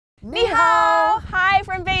Ni hao! Hi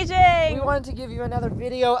from Beijing! We wanted to give you another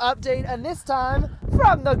video update, and this time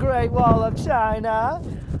from the Great Wall of China.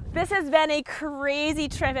 This has been a crazy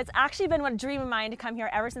trip. It's actually been a dream of mine to come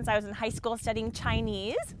here ever since I was in high school studying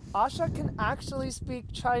Chinese. Asha can actually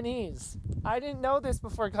speak Chinese. I didn't know this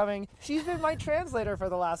before coming. She's been my translator for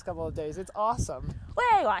the last couple of days. It's awesome.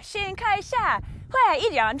 喂，我先看一下，会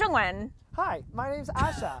一点中文。 Hi, my name's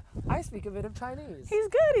Asha. I speak a bit of Chinese. He's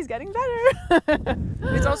good, he's getting better.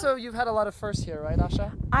 It's also, you've had a lot of firsts here, right,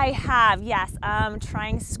 Asha? I have, yes.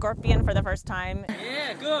 Trying scorpion for the first time.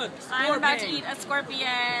 Yeah, good. I'm about to eat a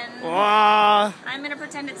scorpion. Wow. I'm gonna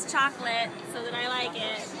pretend it's chocolate so that I like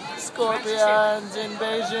it. Scorpions in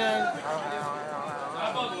Beijing.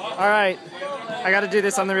 All right, I got to do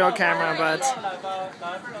this on the real camera, but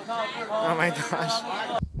oh my gosh.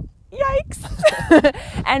 Yikes!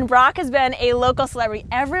 And Brock has been a local celebrity.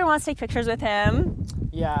 Everyone wants to take pictures with him.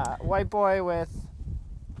 Yeah, white boy with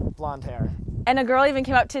blonde hair. And a girl even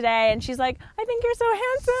came up today and she's like, I think you're so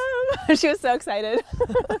handsome. She was so excited.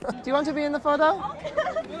 Do you want to be in the photo?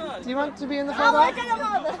 Do you want to be in the photo?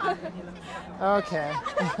 Okay.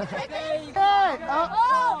 Hey!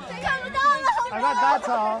 Oh. I'm not that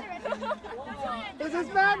tall. This is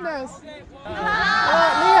madness. Ni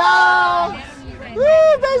hao!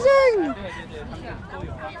 Woo, Beijing!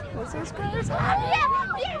 This is crazy.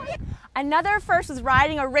 Another first was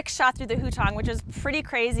riding a rickshaw through the Hutong, which was pretty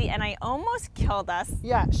crazy, and I almost killed us.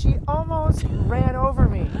 Yeah, she almost ran over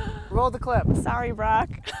me. Roll the clip. Sorry, Brock.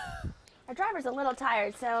 Our driver's a little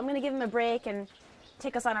tired, so I'm gonna give him a break and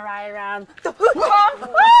take us on a ride around the Hutong.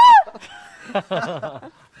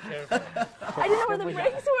 I didn't know where the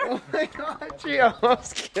brakes were. Oh my god, she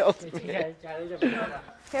almost killed me.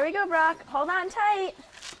 Here we go, Brock. Hold on tight.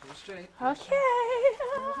 Okay.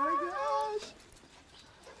 Oh my gosh.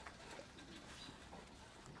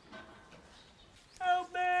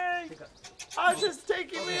 Help me! Asha's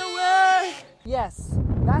taking me away! Yes,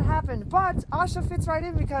 that happened, but Asha fits right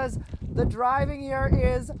in because the driving here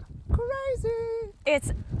is crazy.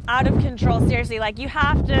 It's out of control, seriously. Like, you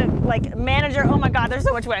have to, like, manage your, oh my god, there's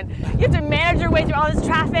so much wind. You have to manage your way through all this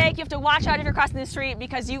traffic. You have to watch out if you're crossing the street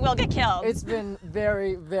because you will get killed. It's been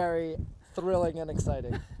very, very thrilling and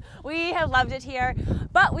exciting. We have loved it here,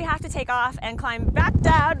 but we have to take off and climb back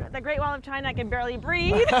down the Great Wall of China. I can barely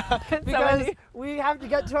breathe. Because we have to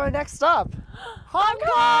get to our next stop, Hong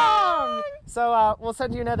Kong! So we'll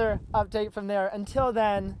send you another update from there. Until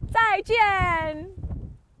then, 再见!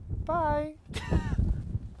 bye!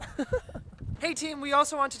 Hey team, we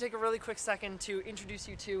also want to take a really quick second to introduce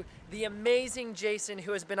you to the amazing Jason,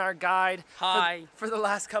 who has been our guide for the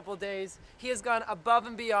last couple days. He has gone above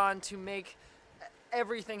and beyond to make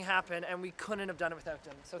everything happen, and we couldn't have done it without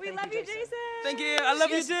him. So We love you, Jason. Thank you. I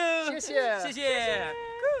love you too. 谢谢. 谢谢.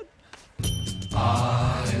 Good.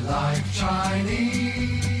 I like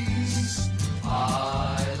Chinese.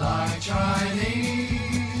 I like Chinese.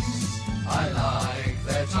 I like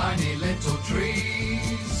their tiny little trees.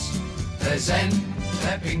 Their Zen,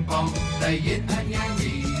 their ping pong, their yin and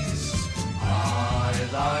yangies. I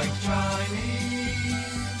like Chinese.